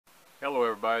Hello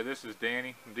everybody, this is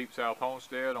Danny from Deep South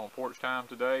Homestead on Porch Time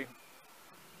today.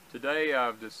 Today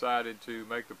I've decided to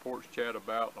make the porch chat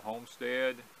about the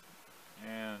homestead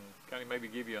and kind of maybe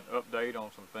give you an update on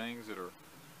some things that are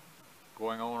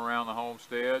going on around the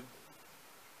homestead.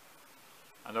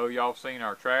 I know y'all have seen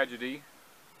our tragedy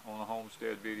on the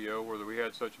homestead video where we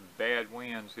had such bad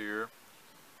winds here.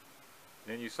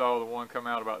 Then you saw the one come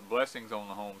out about blessings on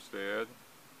the homestead.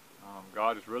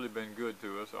 God has really been good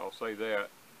to us, I'll say that.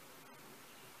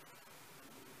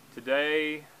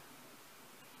 Today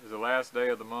is the last day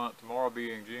of the month, tomorrow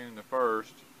being June the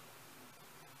 1st.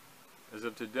 As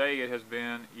of today, it has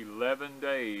been 11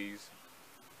 days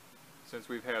since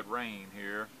we've had rain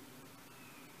here.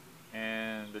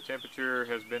 And the temperature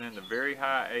has been in the very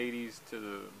high 80s to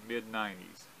the mid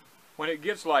 90s. When it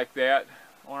gets like that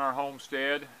on our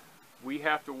homestead, we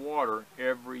have to water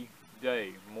every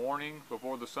day. Morning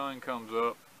before the sun comes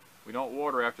up. We don't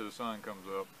water after the sun comes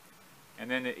up. And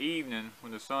then the evening,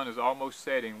 when the sun is almost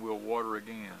setting, we'll water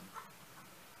again.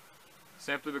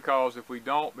 Simply because if we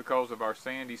don't, because of our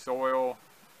sandy soil,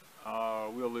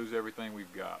 we'll lose everything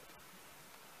we've got.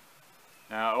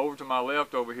 Now, over to my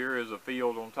left over here is a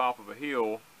field on top of a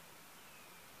hill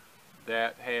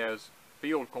that has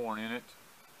field corn in it.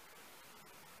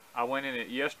 I went in it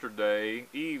yesterday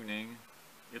evening.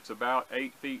 It's about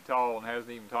 8 feet tall and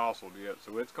hasn't even tasseled yet,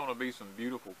 so it's going to be some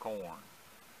beautiful corn.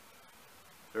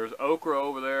 There's okra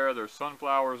over there, there's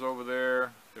sunflowers over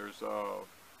there, there's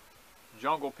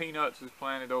jungle peanuts is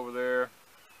planted over there.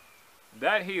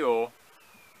 That hill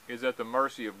is at the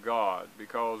mercy of God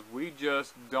because we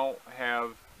just don't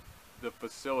have the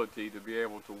facility to be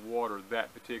able to water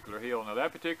that particular hill. Now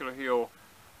that particular hill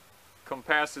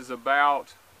compasses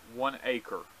about 1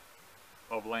 acre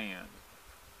of land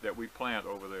that we plant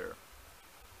over there.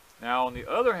 Now on the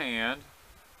other hand,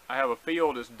 I have a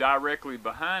field that's directly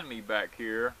behind me back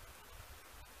here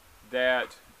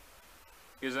that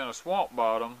is in a swamp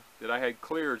bottom that I had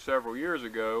cleared several years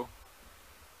ago,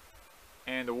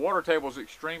 and the water table is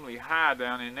extremely high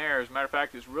down in there. As a matter of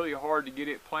fact, it's really hard to get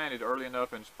it planted early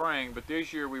enough in spring, but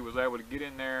this year we was able to get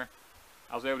in there.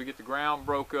 I was able to get the ground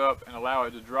broke up and allow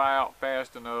it to dry out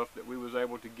fast enough that we was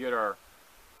able to get our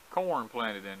corn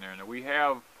planted in there. Now we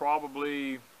have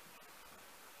probably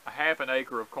a ½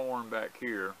 acre of corn back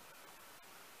here.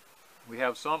 We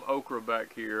have some okra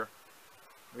back here.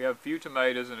 We have a few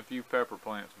tomatoes and a few pepper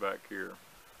plants back here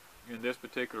in this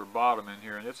particular bottom in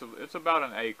here, and it's about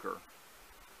 1 acre.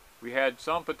 We had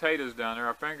some potatoes down there.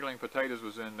 Our fingerling potatoes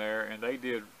was in there, and they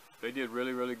did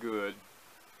really, really good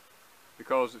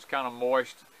because it's kind of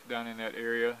moist down in that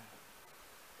area.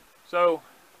 So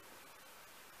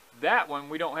that one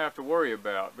we don't have to worry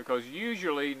about because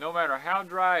usually no matter how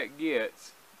dry it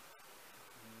gets,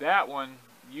 that one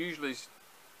usually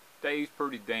stays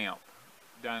pretty damp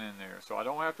down in there. So I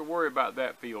don't have to worry about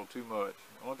that field too much.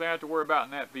 The only thing I have to worry about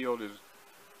in that field is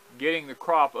getting the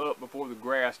crop up before the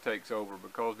grass takes over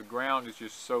because the ground is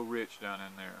just so rich down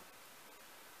in there.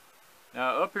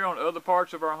 Now up here on other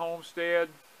parts of our homestead,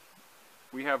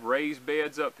 we have raised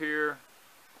beds up here.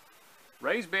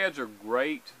 Raised beds are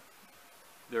great.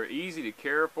 They're easy to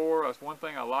care for. That's one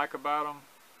thing I like about them.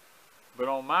 But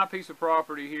on my piece of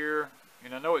property here,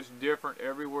 and I know it's different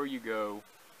everywhere you go,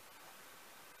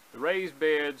 the raised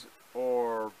beds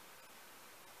are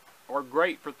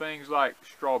great for things like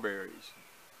strawberries.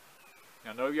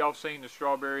 I know y'all seen the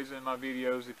strawberries in my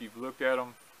videos. If you've looked at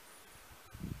them,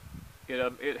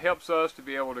 it helps us to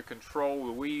be able to control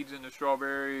the weeds in the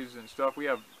strawberries and stuff. We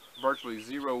have virtually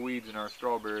 0 weeds in our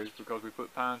strawberries because we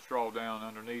put pine straw down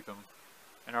underneath them.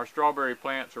 And our strawberry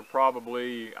plants are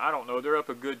probably, I don't know, they're up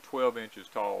a good 12 inches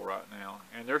tall right now.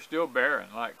 And they're still bearing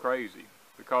like crazy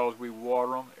because we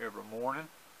water them every morning.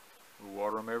 We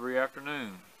water them every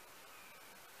afternoon.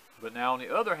 But now on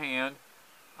the other hand,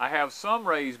 I have some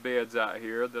raised beds out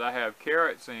here that I have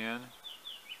carrots in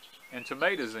and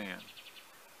tomatoes in.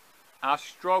 I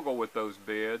struggle with those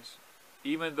beds,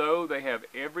 even though they have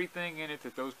everything in it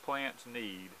that those plants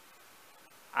need.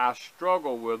 I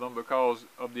struggle with them because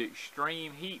of the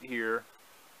extreme heat here.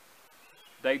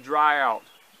 They dry out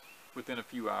within a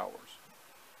few hours.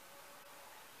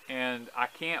 And I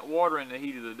can't water in the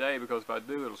heat of the day because if I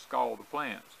do, it'll scald the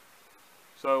plants.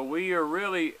 So we are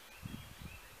really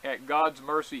at God's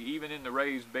mercy even in the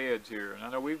raised beds here. And I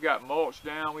know we've got mulch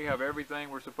down, we have everything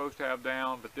we're supposed to have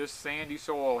down, but this sandy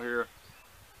soil here,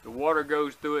 the water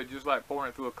goes through it just like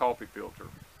pouring it through a coffee filter.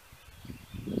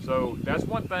 So that's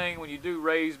one thing when you do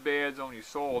raised beds on your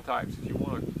soil types that you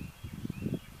want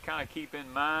to kind of keep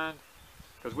in mind,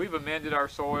 because we've amended our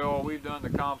soil, we've done the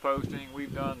composting,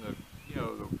 we've done the,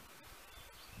 the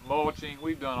mulching,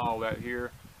 we've done all that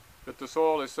here. But the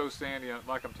soil is so sandy,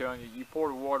 like I'm telling you, you pour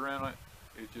the water in it,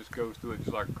 it just goes through it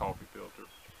just like a coffee filter.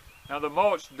 Now the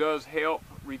mulch does help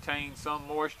retain some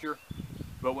moisture,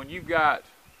 but when you've got,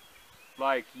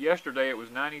 like yesterday it was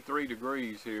 93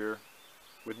 degrees here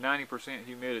with 90%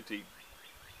 humidity,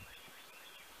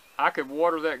 I could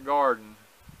water that garden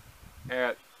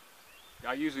at,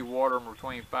 I usually water them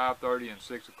between 5:30 and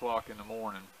 6 o'clock in the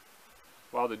morning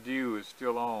while the dew is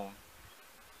still on.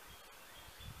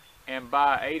 And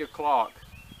by 8 o'clock,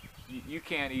 you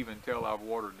can't even tell I've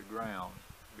watered the ground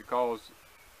because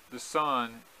the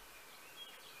sun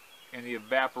and the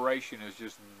evaporation is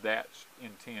just that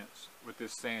intense with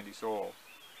this sandy soil.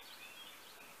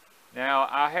 Now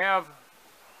I have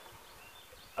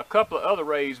a couple of other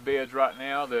raised beds right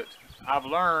now that I've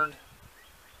learned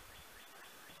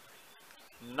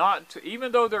not to,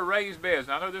 even though they're raised beds,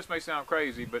 and I know this may sound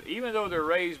crazy, but even though they're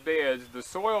raised beds, the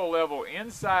soil level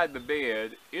inside the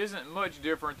bed isn't much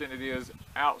different than it is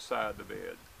outside the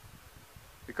bed.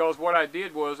 Because what I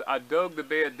did was I dug the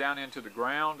bed down into the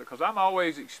ground, because I'm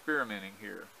always experimenting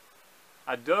here.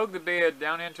 I dug the bed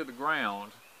down into the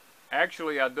ground.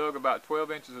 Actually, I dug about 12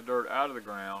 inches of dirt out of the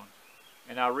ground,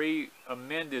 and I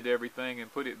re-amended everything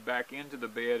and put it back into the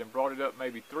bed and brought it up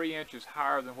maybe 3 inches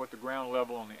higher than what the ground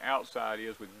level on the outside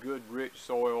is, with good rich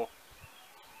soil.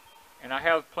 And I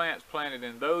have plants planted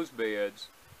in those beds.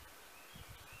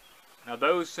 Now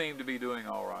those seem to be doing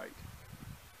all right.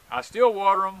 I still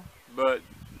water them, but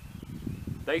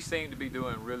they seem to be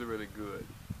doing really, really good.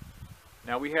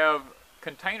 Now we have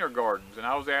container gardens, and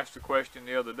I was asked a question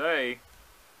the other day,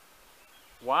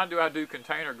 why do I do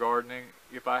container gardening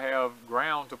if I have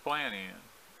ground to plant in?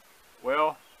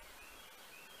 Well,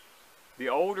 the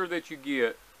older that you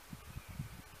get,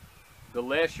 the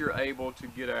less you're able to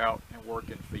get out and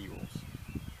work in fields.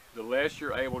 The less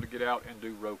you're able to get out and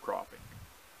do row cropping.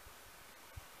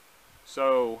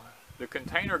 So the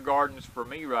container gardens for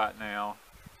me right now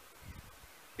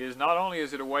is, not only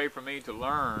is it a way for me to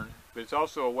learn, but it's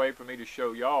also a way for me to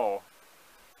show y'all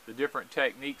the different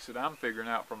techniques that I'm figuring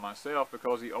out for myself,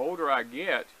 because the older I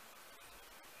get,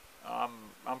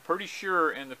 I'm pretty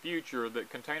sure in the future that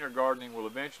container gardening will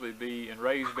eventually be, and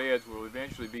raised beds will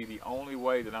eventually be, the only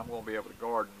way that I'm going to be able to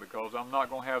garden, because I'm not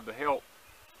going to have the help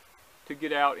to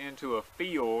get out into a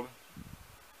field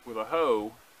with a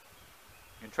hoe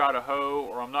and try to hoe,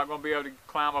 or I'm not going to be able to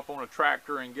climb up on a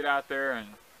tractor and get out there and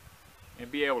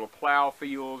be able to plow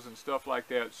fields and stuff like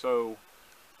that. So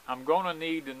I'm going to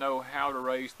need to know how to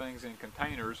raise things in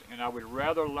containers, and I would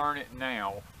rather learn it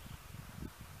now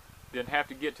than have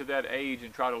to get to that age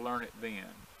and try to learn it then.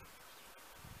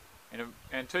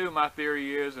 And two, my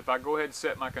theory is, if I go ahead and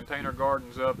set my container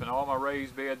gardens up and all my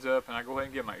raised beds up, and I go ahead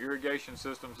and get my irrigation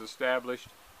systems established,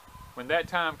 when that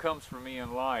time comes for me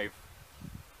in life,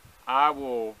 I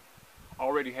will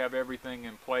already have everything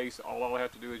in place. All I'll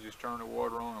have to do is just turn the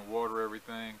water on and water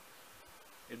everything.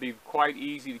 It'd be quite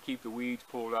easy to keep the weeds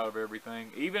pulled out of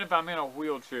everything. Even if I'm in a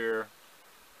wheelchair,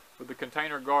 with the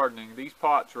container gardening, these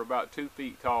pots are about 2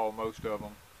 feet tall, most of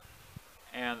them,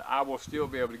 and I will still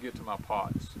be able to get to my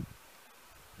pots.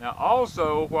 Now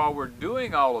also, while we're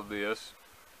doing all of this,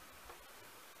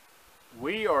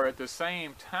 we are at the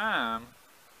same time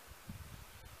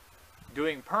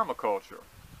doing permaculture.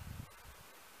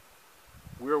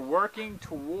 We're working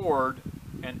toward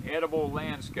an edible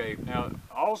landscape. Now,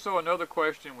 also another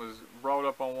question was brought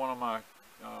up on one of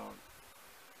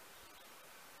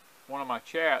my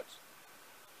chats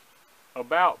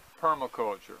about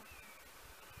permaculture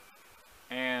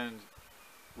and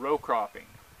row cropping.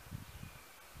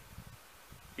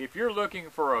 If you're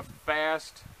looking for a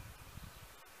fast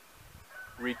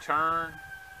return,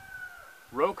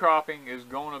 row cropping is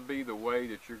going to be the way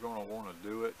that you're going to want to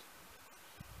do it.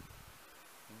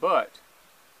 But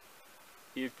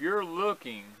if you're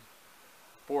looking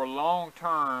for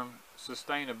long-term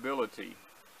sustainability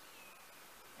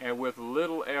and with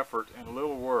little effort and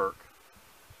little work,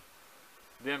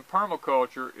 then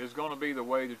permaculture is going to be the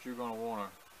way that you're going to want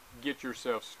to get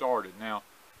yourself started. Now,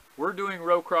 we're doing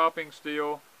row cropping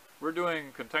still, we're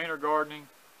doing container gardening,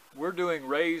 we're doing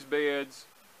raised beds,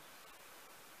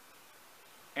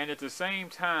 and at the same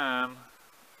time,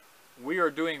 we are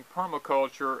doing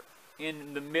permaculture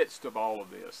in the midst of all of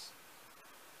this.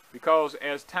 Because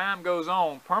as time goes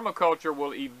on, permaculture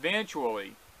will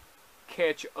eventually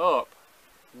catch up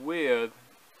with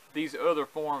these other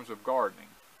forms of gardening.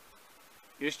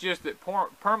 It's just that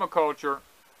permaculture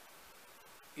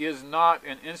is not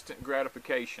an instant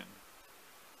gratification.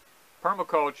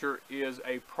 Permaculture is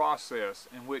a process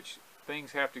in which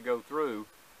things have to go through,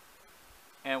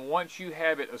 and once you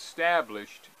have it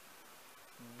established,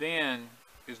 then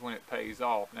is when it pays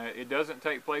off. Now, it doesn't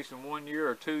take place in 1 year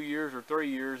or 2 years or 3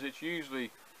 years. It's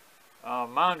usually,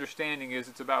 my understanding is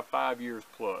it's about 5 years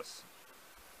plus.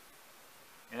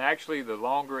 And actually, the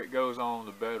longer it goes on,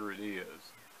 the better it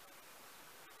is.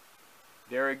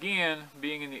 There again,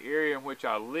 being in the area in which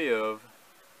I live,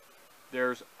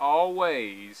 there's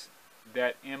always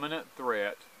that imminent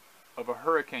threat of a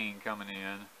hurricane coming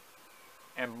in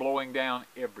and blowing down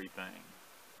everything.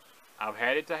 I've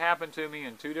had it to happen to me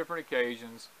on 2 different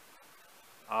occasions.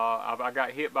 I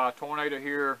got hit by a tornado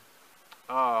here,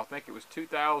 I think it was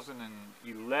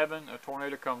 2011. A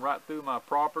tornado come right through my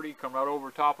property, come right over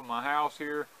top of my house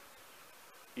here.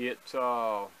 It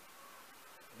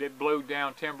blew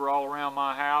down timber all around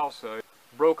my house.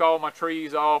 Broke all my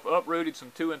trees off, uprooted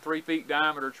some 2 and 3 feet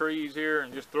diameter trees here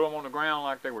and just threw them on the ground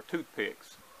like they were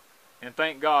toothpicks. And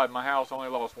thank God my house only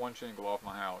lost 1 shingle off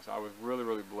my house. I was really,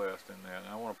 really blessed in that,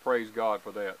 and I want to praise God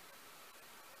for that.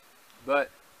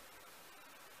 But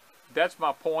that's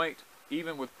my point.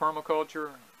 Even with permaculture,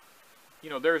 you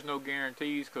know, there's no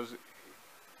guarantees, because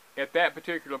at that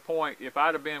particular point, if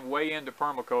I'd have been way into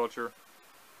permaculture,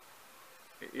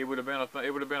 it would have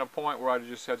been a point where I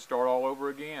just had to start all over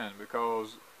again,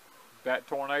 because that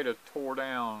tornado tore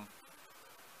down,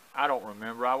 I don't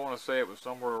remember, I want to say it was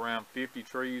somewhere around 50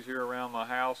 trees here around my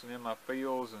house and in my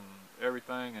fields and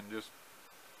everything, and just,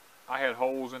 I had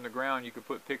holes in the ground you could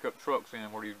put pickup trucks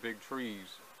in where these big trees,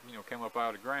 you know, came up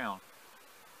out of the ground.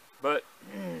 But,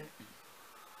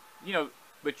 you know,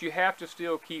 but you have to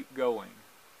still keep going.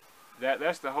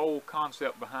 That's the whole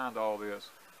concept behind all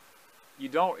this. You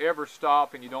don't ever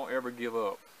stop and you don't ever give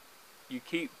up. You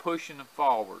keep pushing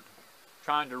forward,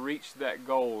 trying to reach that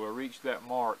goal or reach that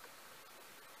mark.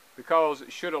 Because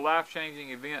should a life-changing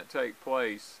event take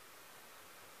place,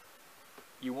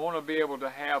 you want to be able to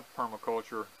have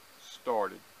permaculture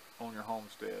started on your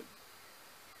homestead.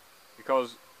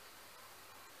 Because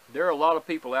there are a lot of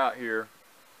people out here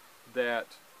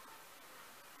that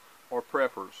are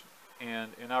preppers,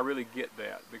 and I really get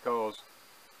that, because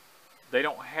they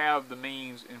don't have the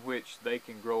means in which they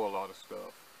can grow a lot of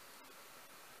stuff.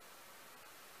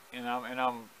 And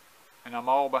I'm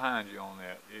all behind you on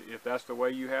that. If that's the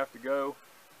way you have to go,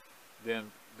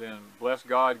 then bless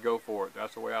God, go for it.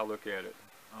 That's the way I look at it.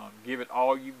 Give it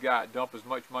all you've got. Dump as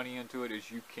much money into it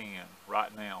as you can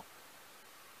right now.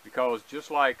 Because just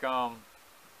like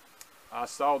I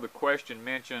saw the question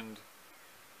mentioned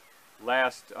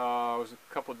last, it was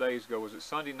a couple of days ago, was it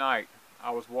Sunday night?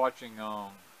 I was watching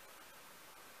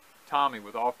Tommy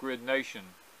with Off Grid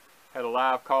Nation, had a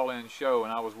live call-in show,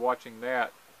 and I was watching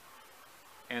that,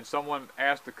 and someone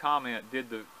asked the comment, did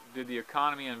the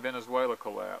economy in Venezuela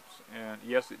collapse? And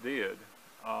yes, it did.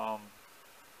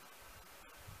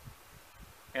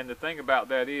 And the thing about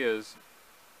that is,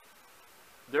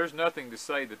 there's nothing to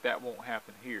say that that won't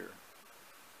happen here.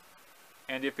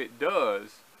 And if it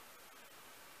does,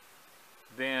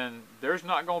 then there's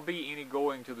not going to be any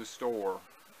going to the store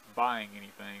buying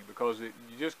anything, because you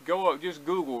just just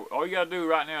Google. All you got to do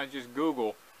right now is just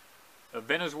Google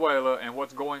Venezuela and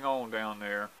what's going on down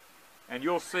there, and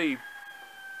you'll see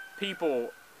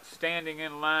people standing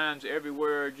in lines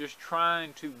everywhere just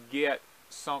trying to get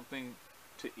something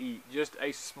to eat, just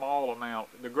a small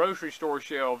amount. The grocery store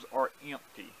shelves are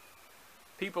empty.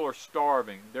 People are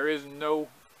starving. There is no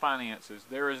finances.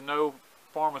 There is no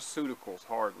pharmaceuticals,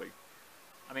 hardly.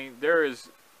 I mean, there is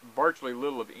virtually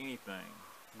little of anything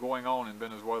going on in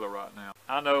Venezuela right now.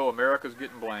 I know America's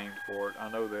getting blamed for it. I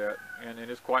know that, and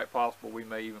it's quite possible we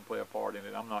may even play a part in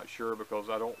it. I'm not sure, because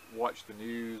I don't watch the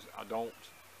news. I don't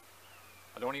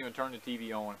even turn the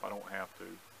TV on if I don't have to.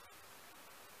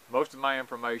 Most of my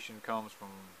information comes from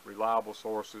reliable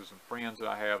sources and friends that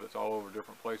I have that's all over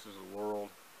different places of the world,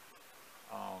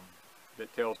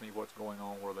 that tells me what's going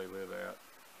on where they live at.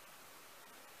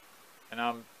 And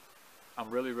I'm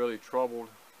really, really troubled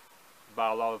by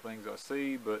a lot of things I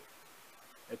see, but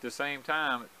at the same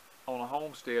time, on a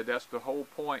homestead, that's the whole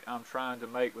point I'm trying to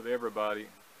make with everybody,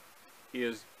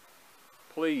 is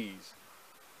please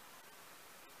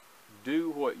do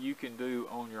what you can do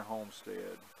on your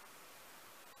homestead.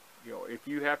 You know, if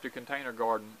you have to container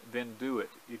garden, then do it.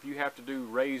 If you have to do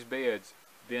raised beds,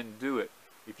 then do it.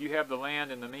 If you have the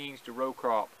land and the means to row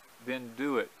crop, then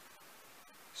do it.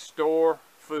 Store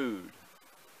food.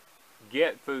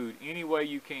 Get food any way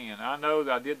you can. I know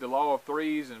that I did the law of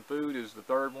threes, and food is the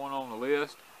third one on the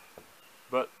list,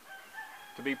 but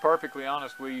to be perfectly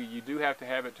honest with you, you do have to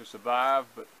have it to survive.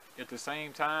 But at the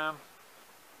same time,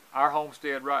 our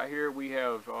homestead right here, we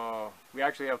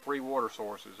actually have 3 water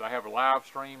sources. I have a live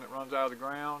stream that runs out of the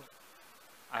ground.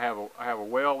 I have a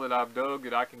well that I've dug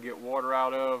that I can get water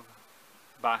out of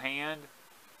by hand,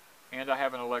 and I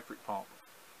have an electric pump.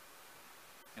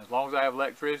 And as long as I have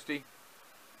electricity,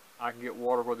 I can get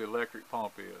water where the electric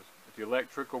pump is. If the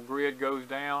electrical grid goes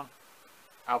down,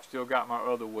 I've still got my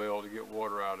other well to get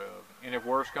water out of. And if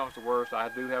worse comes to worse, I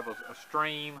do have a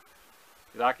stream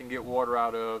that I can get water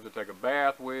out of to take a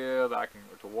bath with,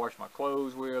 to wash my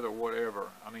clothes with, or whatever.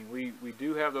 I mean, we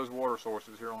do have those water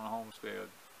sources here on the homestead.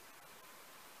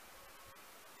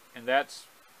 And that's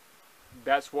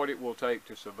what it will take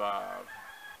to survive.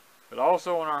 But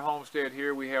also on our homestead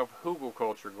here, we have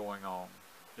hugelkultur going on.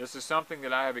 This is something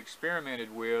that I have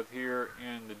experimented with here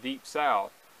in the deep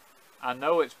south. I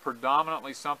know it's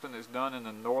predominantly something that's done in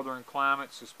the northern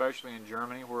climates, especially in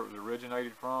Germany where it was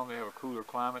originated from. They have a cooler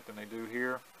climate than they do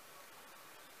here.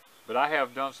 But I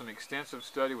have done some extensive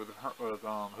study with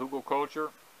hugelkultur.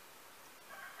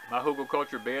 My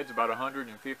hugelkultur bed's about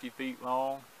 150 feet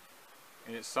long,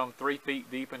 and it's some 3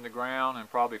 feet deep in the ground and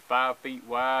probably 5 feet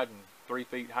wide and 3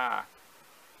 feet high.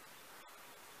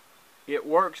 It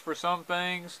works for some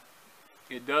things,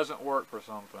 it doesn't work for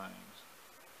some things.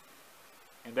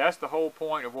 And that's the whole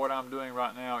point of what I'm doing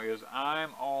right now, is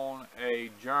I'm on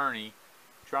a journey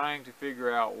trying to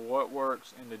figure out what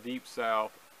works in the deep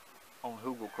south on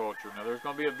hugelkultur. Now there's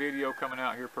going to be a video coming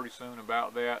out here pretty soon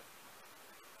about that,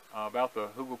 about the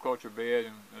hugelkultur bed,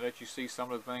 and let you see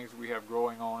some of the things that we have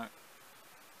growing on it.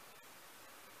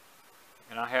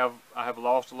 And I have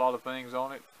lost a lot of things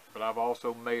on it, but I've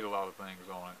also made a lot of things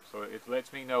on it. So it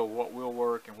lets me know what will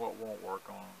work and what won't work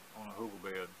on a hugel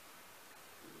bed.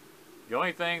 The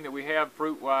only thing that we have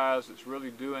fruit-wise that's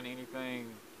really doing anything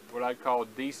what I'd call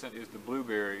decent is the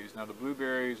blueberries. Now the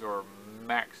blueberries are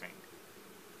maxing.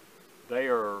 They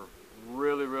are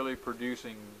really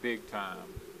producing big time.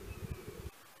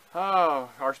 Oh,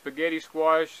 our spaghetti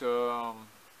squash,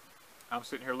 I'm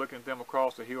sitting here looking at them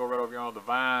across the hill right over yonder. The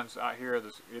vines out here,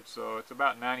 it's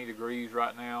about 90 degrees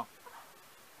right now.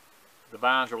 The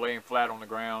vines are laying flat on the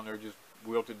ground. They're just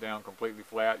wilted down completely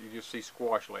flat. You just see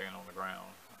squash laying on the ground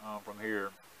from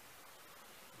here.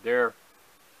 They're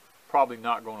probably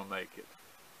not going to make it.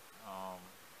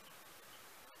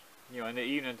 You know, in the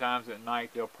evening times at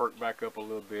night, they'll perk back up a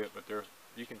little bit, but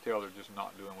you can tell they're just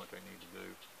not doing what they need to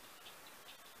do.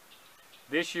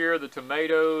 This year, the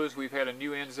tomatoes, we've had a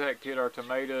new insect hit our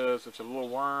tomatoes. It's a little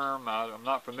worm. I'm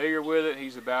not familiar with it.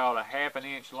 He's about a ½ an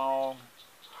inch long.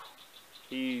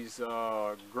 He's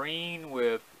green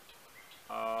with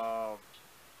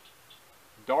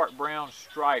dark brown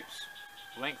stripes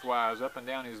lengthwise up and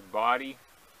down his body.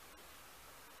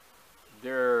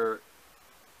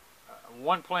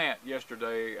 One plant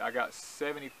yesterday, I got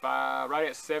 75, right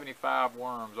at 75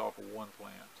 worms off of one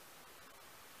plant.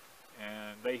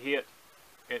 And they hit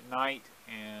at night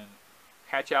and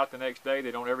hatch out the next day.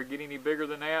 They don't ever get any bigger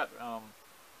than that.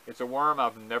 It's a worm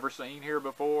I've never seen here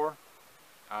before.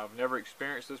 I've never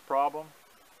experienced this problem.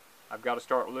 I've got to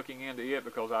start looking into it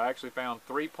because I actually found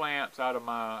 3 plants out of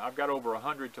I've got over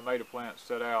 100 tomato plants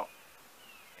set out,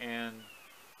 and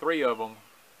 3 of them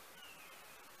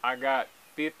I got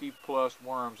 50 plus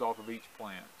worms off of each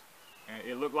plant. And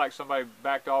it looked like somebody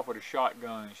backed off with a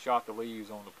shotgun and shot the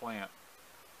leaves on the plant.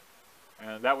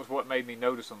 And that was what made me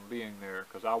notice them being there,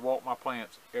 because I walk my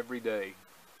plants every day.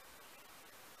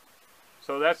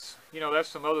 So that's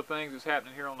some other things that's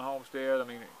happening here on the homestead. I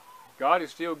mean, God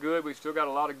is still good. We've still got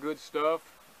a lot of good stuff.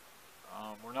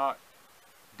 We're not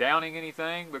downing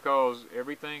anything because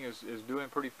everything is doing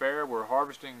pretty fair. We're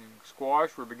harvesting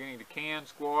squash. We're beginning to can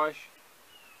squash.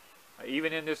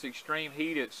 Even in this extreme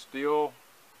heat, it still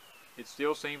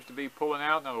seems to be pulling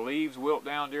out. Now the leaves wilt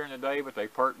down during the day, but they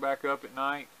perk back up at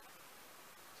night.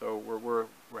 So we're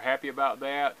happy about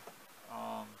that.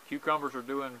 Cucumbers are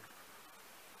doing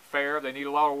fair. They need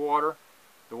a lot of water.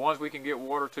 The ones we can get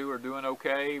water to are doing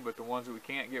okay, but the ones that we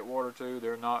can't get water to,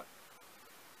 they're not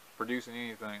producing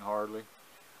anything hardly.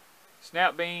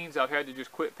 Snap beans, I've had to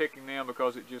just quit picking them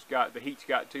because the heat's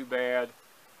got too bad.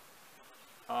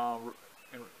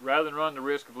 And rather than run the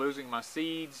risk of losing my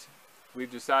seeds, we've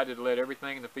decided to let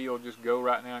everything in the field just go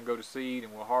right now and go to seed,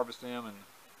 and we'll harvest them and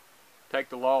take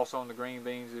the loss on the green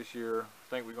beans this year. I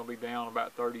think we're going to be down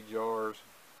about 30 jars.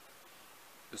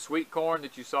 The sweet corn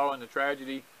that you saw in the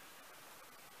tragedy,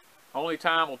 only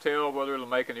time will tell whether it'll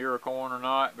make an ear of corn or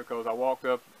not, because I walked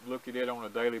up, looked at it on a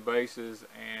daily basis,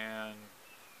 and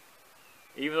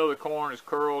even though the corn is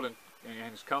curled and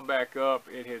has come back up,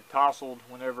 it had tousled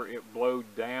whenever it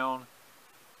blowed down.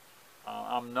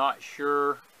 I'm not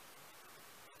sure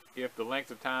if the length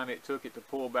of time it took it to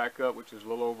pull back up, which is a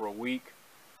little over a week,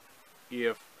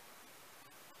 if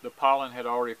the pollen had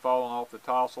already fallen off the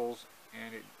tassels,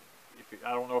 and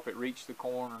I don't know if it reached the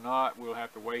corn or not. We'll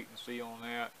have to wait and see on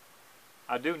that.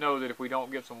 I do know that if we don't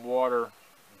get some water,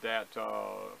 that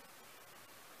the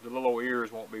little old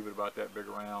ears won't be but about that big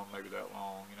around, maybe that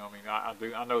long. You know what I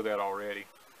mean? I know that already.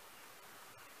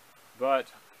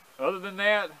 But other than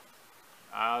that,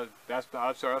 that's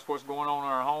what's going on in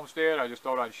our homestead. I just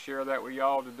thought I'd share that with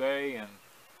y'all today, and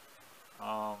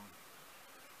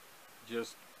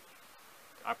just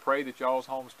I pray that y'all's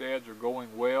homesteads are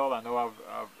going well. I know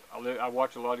I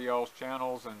watch a lot of y'all's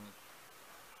channels, and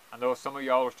I know some of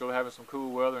y'all are still having some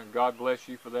cool weather, and God bless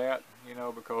you for that. You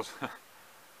know, because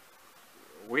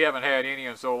we haven't had any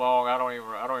in so long. I don't even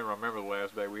remember the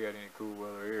last day we had any cool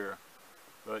weather here.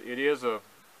 But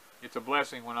it's a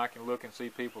blessing when I can look and see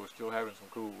people are still having some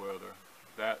cool weather.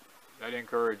 That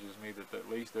encourages me that at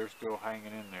least they're still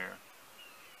hanging in there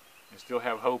and still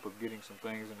have hope of getting some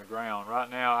things in the ground. Right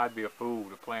now, I'd be a fool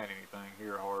to plant anything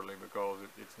here hardly, because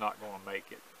it's not going to make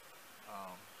it.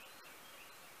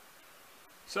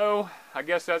 So I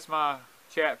guess that's my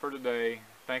chat for today.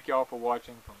 Thank y'all for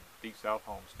watching from Deep South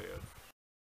Homestead.